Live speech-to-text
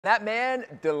That man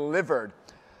delivered.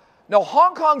 Now,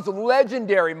 Hong Kong's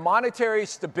legendary monetary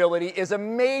stability is a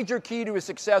major key to its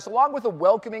success, along with a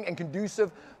welcoming and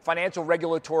conducive financial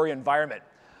regulatory environment.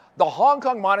 The Hong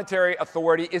Kong Monetary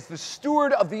Authority is the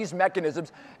steward of these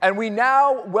mechanisms, and we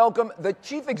now welcome the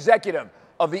Chief Executive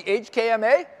of the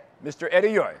HKMA, Mr.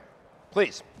 Eddie Yoi.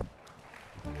 Please.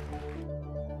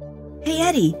 Hey,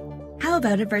 Eddie, how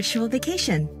about a virtual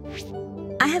vacation?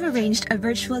 I have arranged a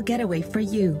virtual getaway for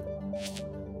you.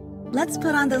 Let's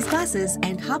put on those glasses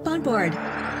and hop on board.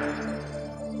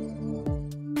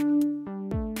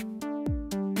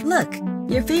 Look,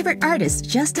 your favorite artist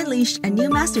just unleashed a new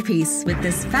masterpiece with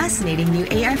this fascinating new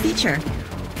AR feature.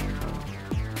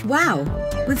 Wow,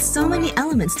 with so many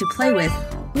elements to play with,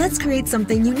 let's create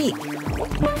something unique.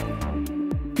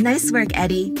 Nice work,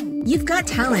 Eddie. You've got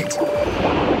talent.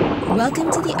 Welcome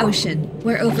to the ocean,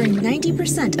 where over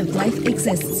 90% of life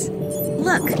exists.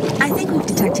 Look, I think we've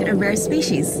detected a rare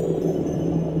species.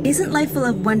 Isn't life full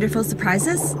of wonderful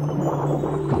surprises?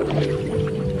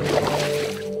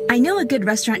 I know a good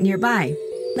restaurant nearby.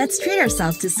 Let's treat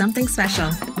ourselves to something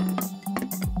special.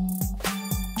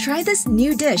 Try this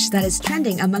new dish that is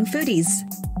trending among foodies.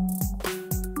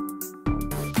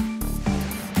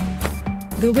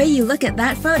 The way you look at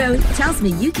that photo tells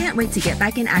me you can't wait to get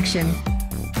back in action.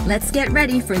 Let's get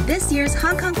ready for this year's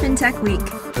Hong Kong FinTech Week.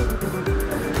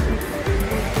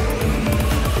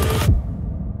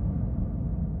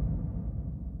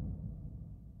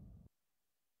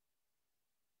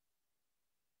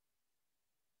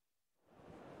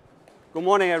 Good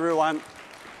morning, everyone.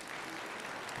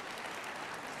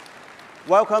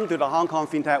 Welcome to the Hong Kong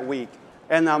FinTech Week.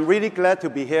 And I'm really glad to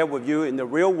be here with you in the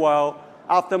real world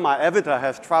after my avatar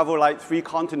has traveled like 3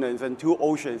 continents and 2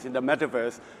 oceans in the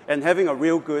metaverse and having a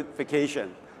real good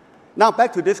vacation. Now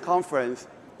back to this conference.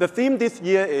 The theme this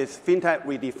year is FinTech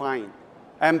Redefined.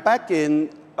 And back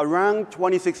in around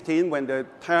 2016 when the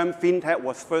term FinTech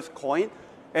was first coined,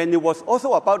 and it was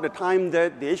also about the time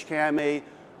that the HKMA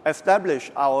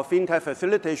established our FinTech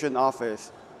Facilitation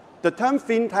Office. The term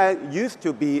FinTech used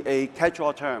to be a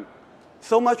catch-all term,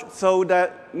 so much so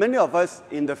that many of us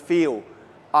in the field,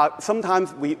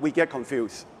 sometimes we get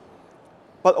confused.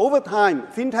 But over time,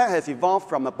 FinTech has evolved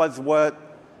from a buzzword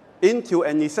into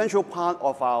an essential part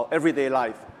of our everyday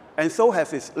life, and so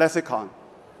has its lexicon.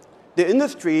 The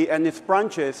industry and its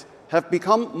branches have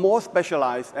become more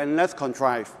specialized and less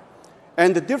contrived,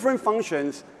 and the different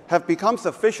functions have become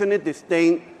sufficiently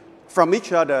distinct from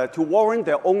each other to warrant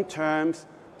their own terms,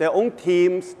 their own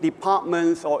teams,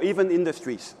 departments, or even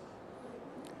industries.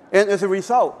 And as a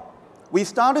result, we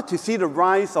started to see the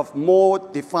rise of more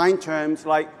defined terms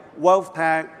like wealth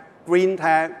tech, green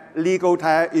tech, legal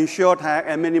tech, insure tech,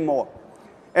 and many more.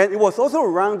 And it was also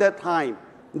around that time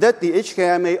that the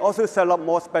HKMA also set up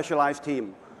more specialized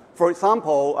teams. For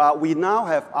example, we now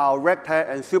have our reg tech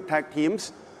and sup tech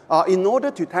teams in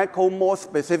order to tackle more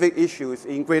specific issues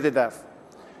in greater depth.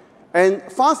 And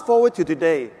fast forward to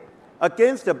today,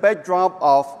 against the backdrop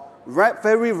of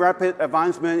very rapid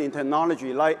advancement in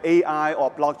technology like AI or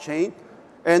blockchain,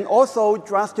 and also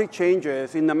drastic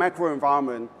changes in the macro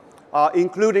environment,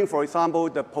 including, for example,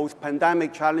 the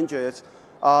post-pandemic challenges,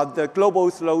 the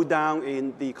global slowdown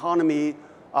in the economy,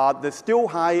 the still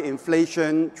high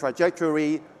inflation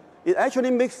trajectory, it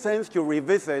actually makes sense to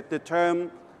revisit the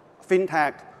term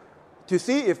FinTech to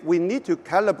see if we need to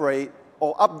calibrate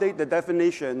or update the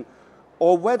definition,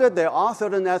 or whether there are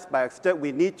certain aspects that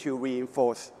we need to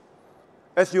reinforce.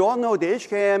 As you all know, the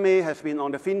HKMA has been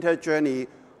on the FinTech journey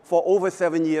for over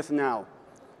 7 years now.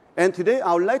 And today,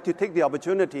 I would like to take the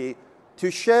opportunity to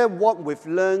share what we've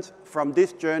learned from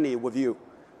this journey with you.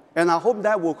 And I hope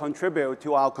that will contribute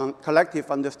to our collective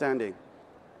understanding.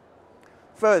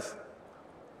 First,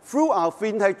 through our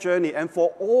FinTech journey and for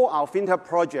all our FinTech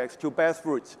projects to bear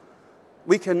fruit,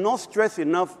 we cannot stress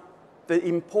enough the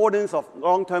importance of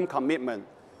long-term commitment.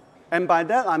 And by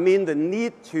that, I mean the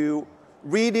need to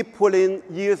really put in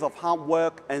years of hard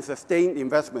work and sustained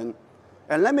investment.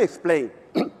 And let me explain.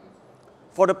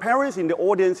 For the parents in the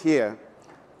audience here,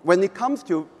 when it comes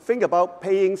to think about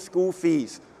paying school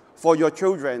fees for your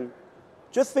children,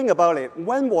 just think about it.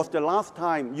 When was the last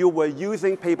time you were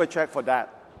using paper check for that?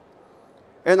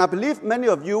 And I believe many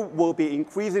of you will be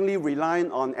increasingly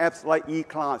relying on apps like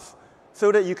eClass so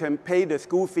that you can pay the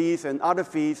school fees and other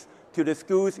fees to the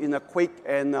schools in a quick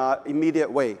and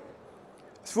immediate way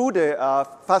through the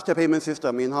faster payment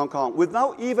system in Hong Kong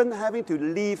without even having to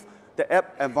leave the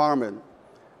app environment.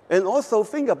 And also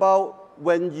think about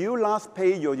when you last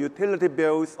paid your utility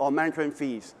bills or management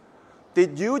fees.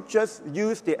 Did you just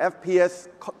use the FPS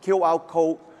QR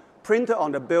code printed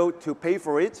on the bill to pay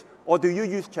for it, or do you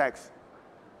use checks?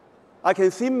 I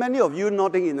can see many of you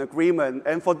nodding in agreement,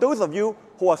 and for those of you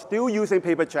who are still using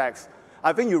paper checks,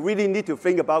 I think you really need to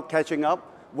think about catching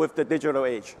up with the digital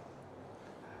age.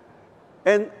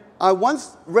 And I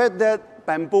once read that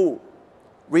bamboo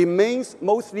remains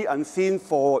mostly unseen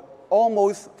for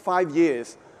almost 5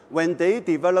 years when they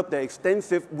developed the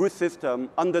extensive root system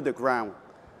under the ground.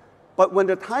 But when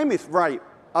the time is right,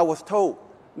 I was told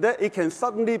that it can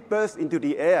suddenly burst into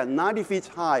the air 90 feet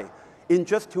high in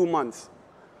just 2 months.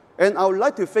 And I would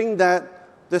like to think that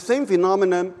the same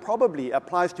phenomenon probably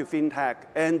applies to FinTech,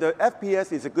 and the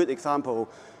FPS is a good example.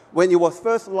 When it was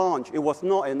first launched, it was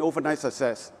not an overnight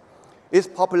success. Its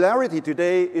popularity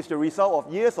today is the result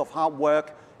of years of hard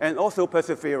work and also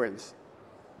perseverance.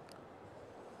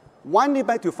 Winding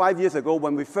back to 5 years ago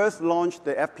when we first launched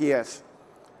the FPS,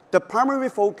 the primary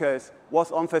focus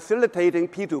was on facilitating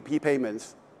P2P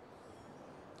payments.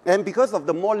 And because of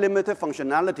the more limited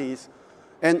functionalities,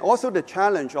 and also the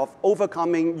challenge of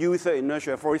overcoming user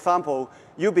inertia. For example,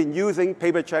 you've been using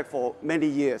paper check for many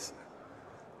years.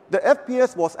 The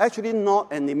FPS was actually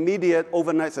not an immediate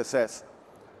overnight success,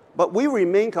 but we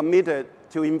remain committed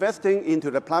to investing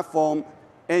into the platform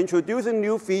and introducing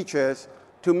new features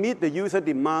to meet the user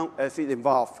demand as it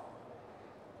evolved.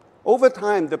 Over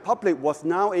time, the public was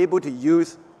now able to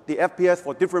use the FPS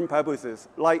for different purposes,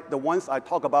 like the ones I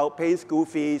talk about, paying school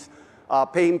fees,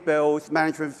 paying bills,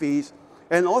 management fees,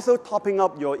 and also topping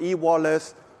up your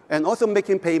e-wallets, and also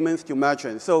making payments to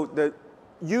merchants. So the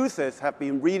users have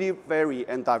been really varied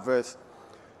and diverse.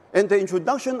 And the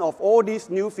introduction of all these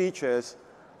new features,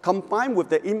 combined with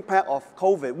the impact of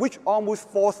COVID, which almost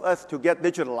forced us to get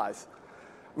digitalized,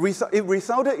 it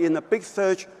resulted in a big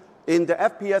surge in the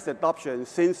FPS adoption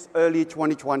since early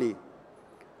 2020.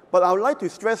 But I would like to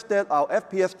stress that our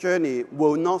FPS journey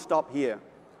will not stop here.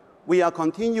 We are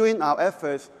continuing our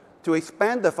efforts to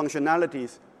expand the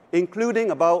functionalities, including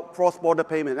about cross-border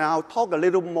payment. And I'll talk a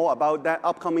little more about that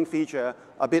upcoming feature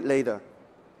a bit later.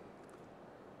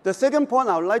 The second point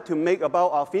I would like to make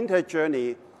about our FinTech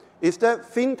journey is that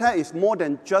FinTech is more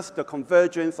than just the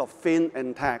convergence of fin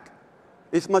and tech.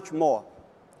 It's much more.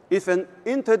 It's an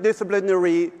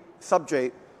interdisciplinary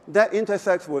subject that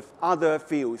intersects with other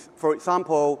fields. For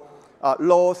example,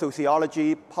 law,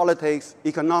 sociology, politics,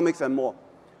 economics, and more.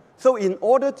 So in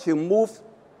order to move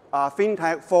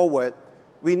FinTech forward,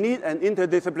 we need an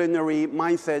interdisciplinary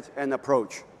mindset and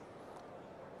approach.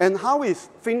 And how is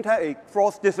FinTech a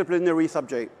cross-disciplinary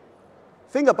subject?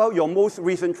 Think about your most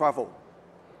recent travel.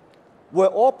 Were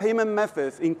all payment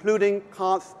methods, including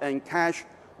cards and cash,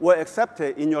 were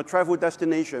accepted in your travel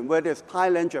destination, whether it's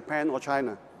Thailand, Japan, or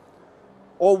China?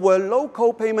 Or were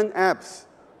local payment apps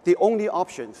the only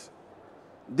options?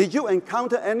 Did you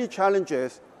encounter any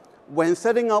challenges when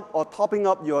setting up or topping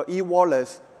up your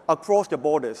e-wallets across the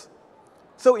borders?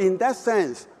 So in that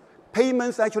sense,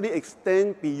 payments actually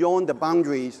extend beyond the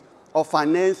boundaries of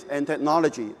finance and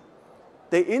technology.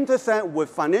 They intersect with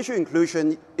financial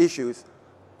inclusion issues,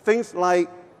 things like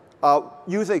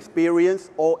user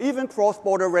experience or even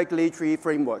cross-border regulatory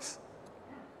frameworks.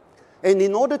 And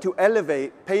in order to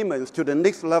elevate payments to the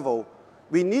next level,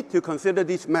 we need to consider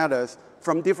these matters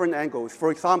from different angles.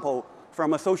 For example,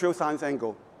 from a social science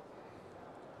angle.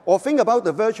 Or think about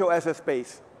the virtual asset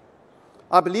space.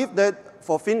 I believe that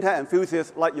for FinTech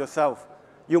enthusiasts like yourself,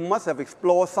 you must have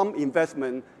explored some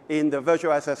investment in the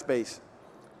virtual asset space.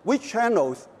 Which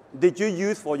channels did you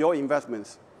use for your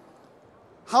investments?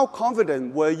 How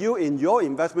confident were you in your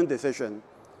investment decision?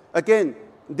 Again,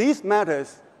 these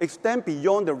matters extend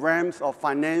beyond the realms of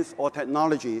finance or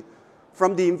technology.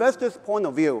 From the investor's point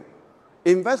of view,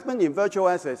 investment in virtual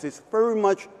assets is very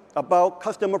much about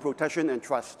customer protection and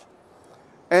trust.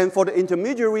 And for the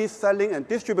intermediaries selling and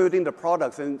distributing the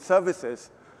products and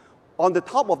services, on the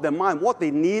top of their mind, what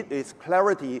they need is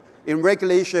clarity in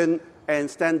regulation and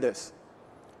standards.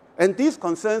 And these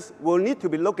concerns will need to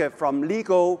be looked at from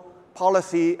legal,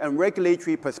 policy, and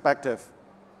regulatory perspective.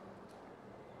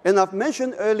 And I've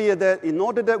mentioned earlier that in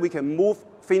order that we can move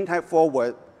FinTech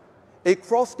forward, a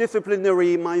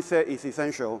cross-disciplinary mindset is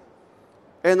essential.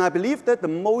 And I believe that the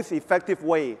most effective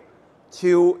way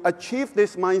to achieve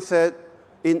this mindset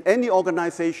in any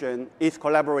organization is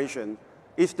collaboration.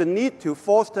 It's the need to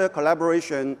foster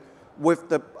collaboration with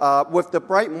the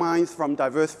bright minds from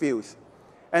diverse fields.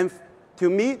 And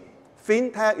to me,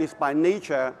 FinTech is by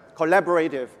nature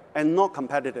collaborative and not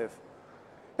competitive.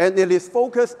 And it is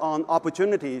focused on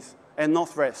opportunities and not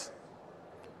threats.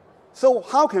 So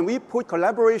how can we put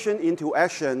collaboration into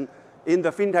action in the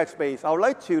FinTech space? I would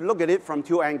like to look at it from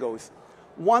two angles.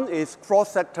 One is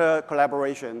cross-sector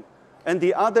collaboration, and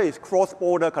the other is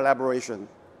cross-border collaboration.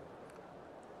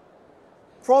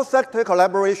 Cross-sector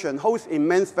collaboration holds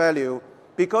immense value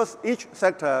because each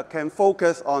sector can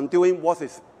focus on doing what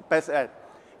it's best at,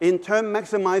 in turn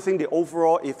maximizing the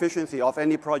overall efficiency of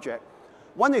any project.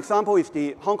 One example is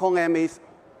the Hong Kong MA's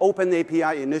Open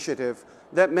API initiative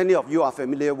that many of you are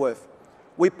familiar with.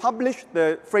 We published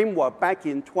the framework back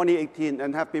in 2018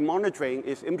 and have been monitoring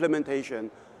its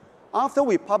implementation. After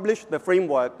we published the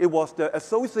framework, it was the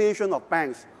Association of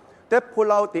Banks that put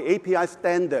out the API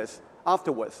standards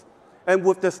afterwards. And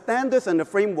with the standards and the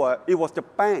framework, it was the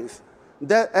banks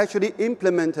that actually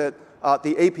implemented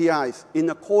the APIs in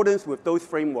accordance with those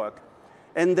frameworks.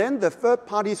 And then the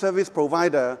third-party service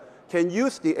provider can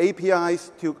use the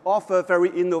APIs to offer very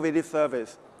innovative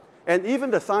service. And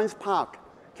even the science park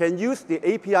can use the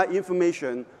API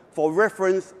information for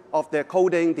reference of their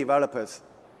coding developers.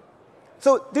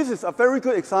 So this is a very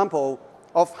good example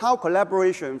of how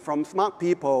collaboration from smart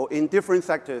people in different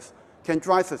sectors can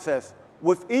drive success,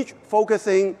 with each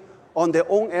focusing on their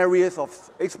own areas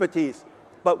of expertise,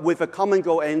 but with a common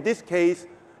goal, and in this case,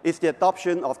 is the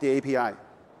adoption of the API.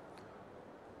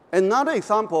 Another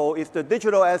example is the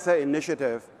digital asset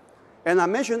initiative. And I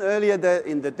mentioned earlier that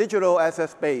in the digital asset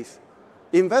space,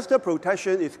 investor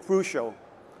protection is crucial,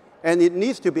 and it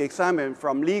needs to be examined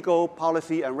from legal,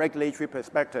 policy, and regulatory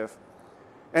perspective.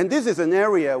 And this is an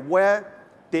area where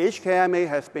the HKMA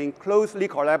has been closely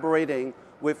collaborating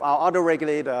with our other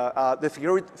regulator,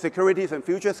 the Securities and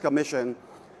Futures Commission,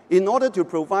 in order to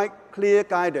provide clear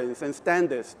guidance and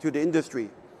standards to the industry.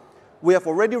 We have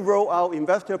already rolled out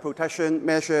investor protection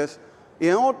measures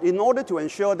in order to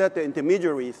ensure that the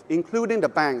intermediaries, including the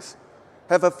banks,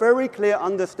 have a very clear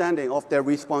understanding of their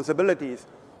responsibilities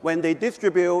when they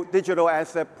distribute digital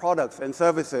asset products and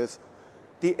services.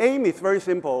 The aim is very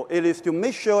simple. It is to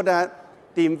make sure that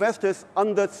the investors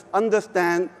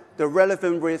understand the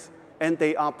relevant risks and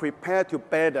they are prepared to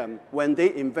bear them when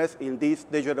they invest in these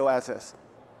digital assets.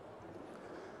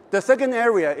 The second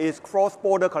area is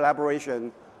cross-border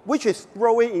collaboration, which is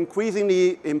growing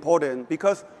increasingly important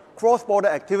because cross-border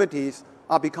activities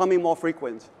are becoming more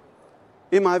frequent.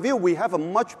 In my view, we have a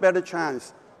much better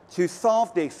chance to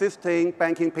solve the existing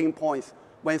banking pain points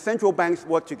when central banks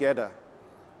work together.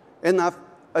 And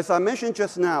as I mentioned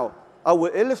just now, I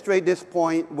will illustrate this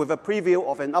point with a preview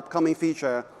of an upcoming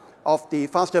feature of the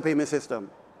faster payment system.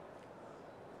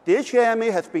 The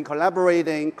HKMA has been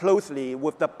collaborating closely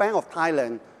with the Bank of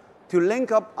Thailand to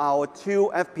link up our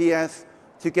two FPS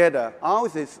together.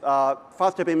 Ours is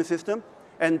faster payment system,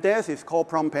 and theirs is called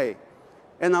PromptPay.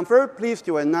 And I'm very pleased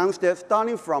to announce that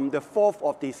starting from the 4th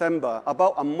of December,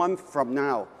 about a month from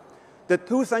now, the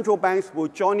two central banks will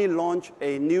jointly launch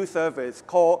a new service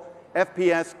called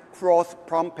FPS Cross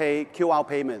PromptPay QR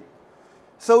Payment,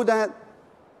 so that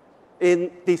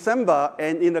in December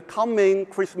and in the coming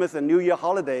Christmas and New Year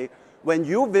holiday, when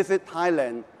you visit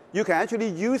Thailand, you can actually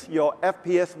use your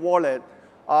FPS wallet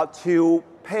to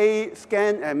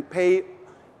scan and pay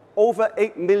over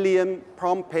 8 million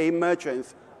PromptPay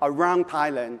merchants around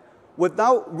Thailand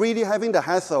without really having the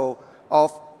hassle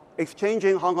of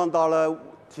exchanging Hong Kong dollar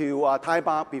to Thai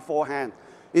baht beforehand.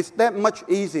 It's that much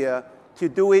easier to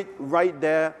do it right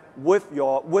there with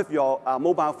your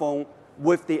mobile phone,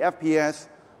 with the FPS,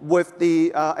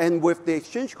 and with the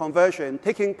exchange conversion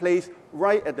taking place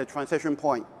right at the transaction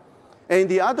point. And in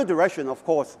the other direction, of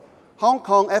course, Hong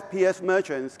Kong FPS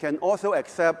merchants can also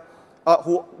accept,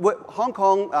 Hong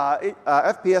Kong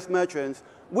FPS merchants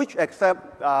which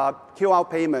accept QR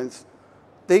payments,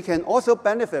 they can also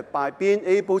benefit by being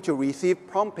able to receive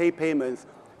PromptPay payments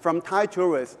from Thai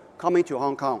tourists coming to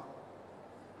Hong Kong.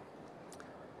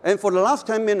 And for the last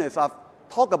 10 minutes, I've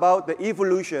talked about the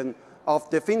evolution of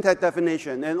the FinTech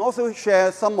definition and also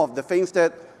share some of the things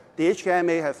that the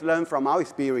HKMA has learned from our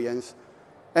experience.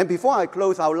 And before I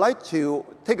close, I would like to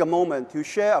take a moment to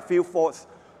share a few thoughts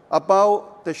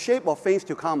about the shape of things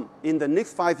to come in the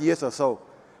next 5 years or so.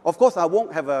 Of course, I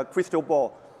won't have a crystal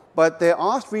ball, but there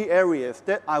are 3 areas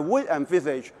that I would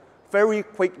envisage very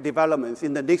quick developments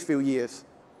in the next few years.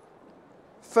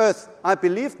 First, I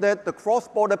believe that the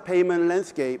cross-border payment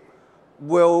landscape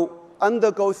will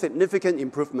undergo significant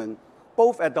improvement,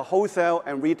 both at the wholesale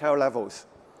and retail levels,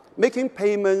 making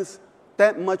payments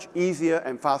that much easier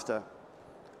and faster.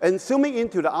 And zooming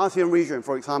into the ASEAN region,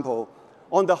 for example,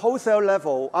 on the wholesale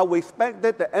level, I would expect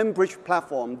that the mBridge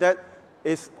platform that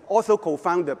is also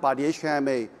co-founded by the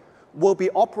HKMA will be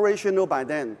operational by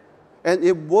then, and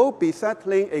it will be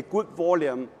settling a good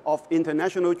volume of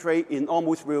international trade in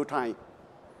almost real time.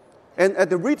 And at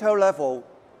the retail level,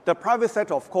 the private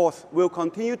sector, of course, will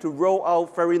continue to roll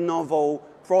out very novel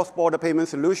cross-border payment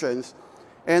solutions,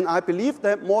 and I believe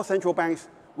that more central banks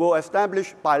will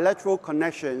establish bilateral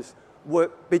connections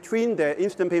between their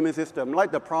instant payment system,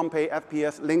 like the PromptPay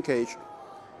FPS linkage.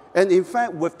 And in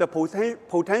fact, with the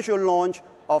potential launch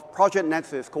of Project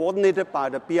Nexus, coordinated by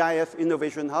the BIS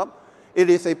Innovation Hub, it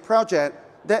is a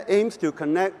project that aims to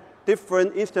connect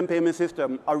different instant payment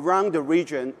systems around the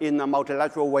region in a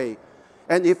multilateral way.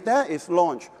 And if that is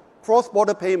launched,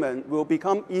 cross-border payment will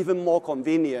become even more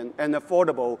convenient and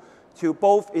affordable to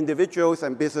both individuals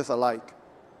and business alike.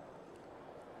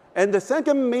 And the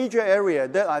second major area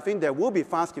that I think there will be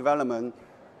fast development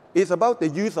is about the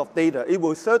use of data. It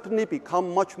will certainly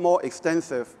become much more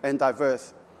extensive and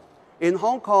diverse. In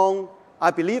Hong Kong, I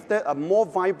believe that a more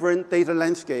vibrant data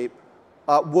landscape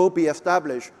will be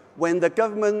established when the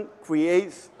government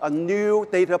creates a new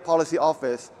data policy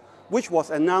office, which was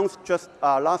announced just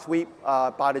last week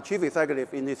by the chief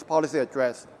executive in his policy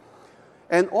address.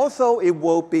 And also, it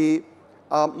will be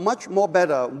much more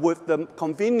better with the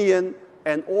convenient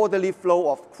and orderly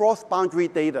flow of cross-boundary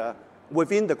data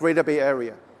within the Greater Bay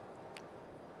Area.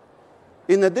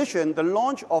 In addition, the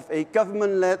launch of a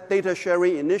government-led data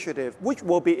sharing initiative, which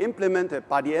will be implemented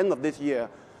by the end of this year,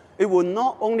 it will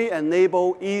not only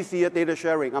enable easier data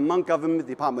sharing among government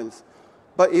departments,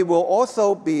 but it will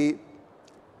also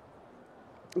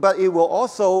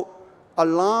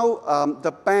allow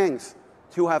the banks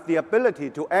to have the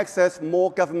ability to access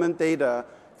more government data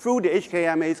through the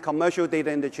HKMA's commercial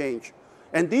data interchange.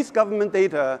 And these government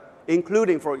data,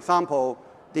 including, for example,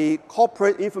 the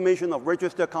corporate information of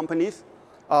registered companies,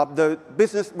 the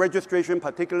business registration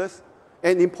particulars,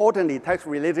 and importantly,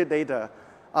 tax-related data,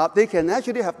 they can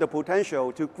actually have the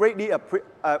potential to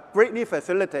greatly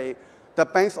facilitate the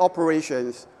bank's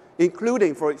operations,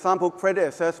 including, for example, credit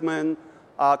assessment,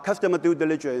 customer due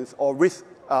diligence, or risk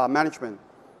management.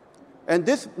 And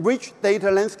this rich data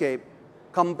landscape,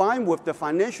 combined with the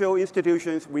financial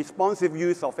institutions' responsive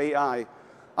use of AI,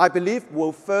 I believe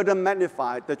will further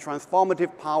magnify the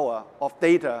transformative power of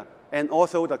data and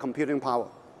also the computing power.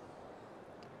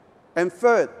 And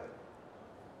third,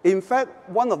 in fact,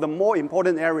 one of the more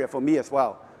important areas for me as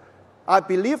well, I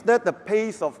believe that the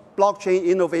pace of blockchain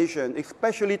innovation,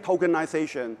 especially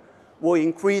tokenization, will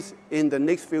increase in the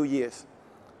next few years.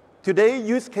 Today,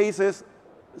 use cases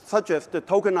such as the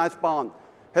tokenized bond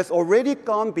has already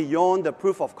gone beyond the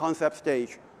proof of concept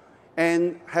stage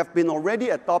and have been already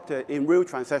adopted in real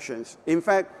transactions. In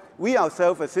fact, we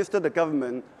ourselves assisted the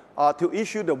government to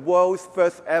issue the world's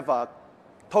first ever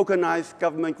tokenized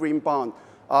government green bond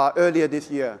earlier this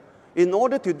year in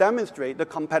order to demonstrate the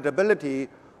compatibility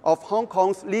of Hong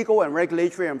Kong's legal and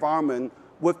regulatory environment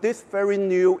with this very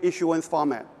new issuance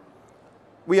format.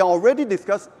 We are already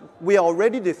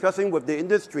discussing with the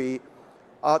industry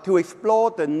to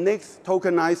explore the next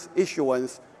tokenized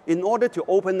issuance in order to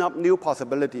open up new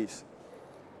possibilities.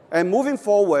 And moving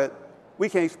forward, we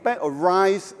can expect a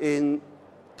rise in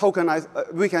the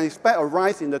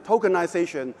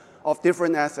tokenization of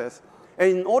different assets.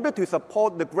 And in order to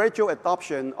support the gradual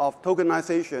adoption of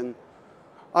tokenization,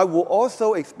 I will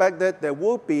also expect that there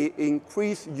will be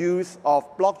increased use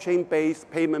of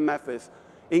blockchain-based payment methods,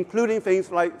 including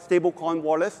things like stablecoin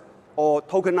wallets or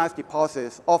tokenized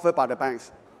deposits offered by the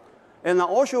banks. And I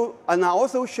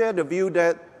also share the view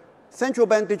that central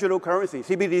bank digital currency,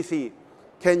 CBDC,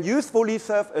 can usefully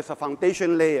serve as a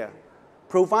foundation layer,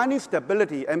 providing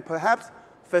stability and perhaps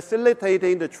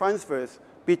facilitating the transfers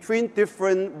between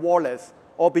different wallets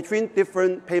or between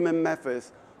different payment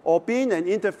methods, or being an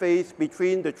interface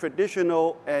between the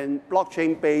traditional and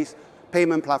blockchain-based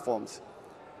payment platforms.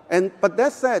 But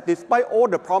that said, despite all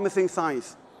the promising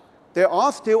signs, there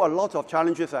are still a lot of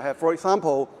challenges ahead. For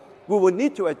example, we will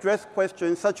need to address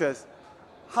questions such as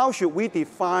how should we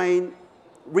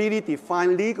really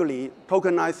define legally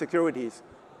tokenized securities,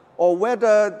 or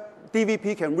whether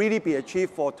DVP can really be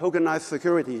achieved for tokenized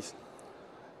securities.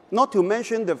 Not to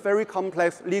mention the very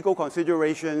complex legal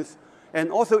considerations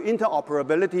and also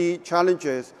interoperability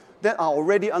challenges that are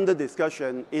already under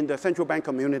discussion in the central bank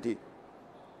community.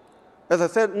 As I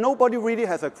said, nobody really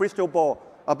has a crystal ball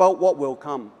about what will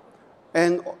come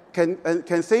and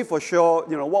can say for sure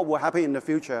what will happen in the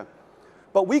future.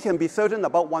 But we can be certain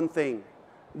about one thing,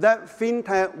 that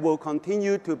FinTech will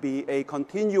continue to be a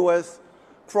continuous,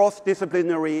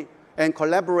 cross-disciplinary, and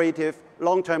collaborative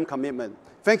long-term commitment.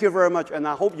 Thank you very much, and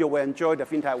I hope you will enjoy the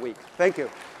FinTech Week. Thank you.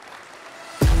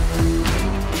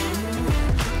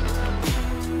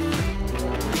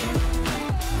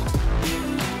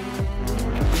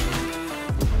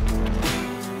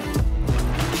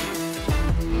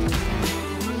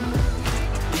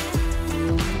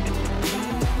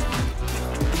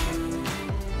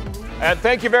 And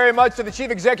thank you very much to the Chief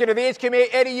Executive of the HKMA,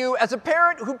 Eddie Yu. As a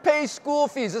parent who pays school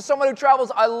fees, as someone who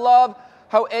travels, I love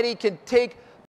how Eddie can take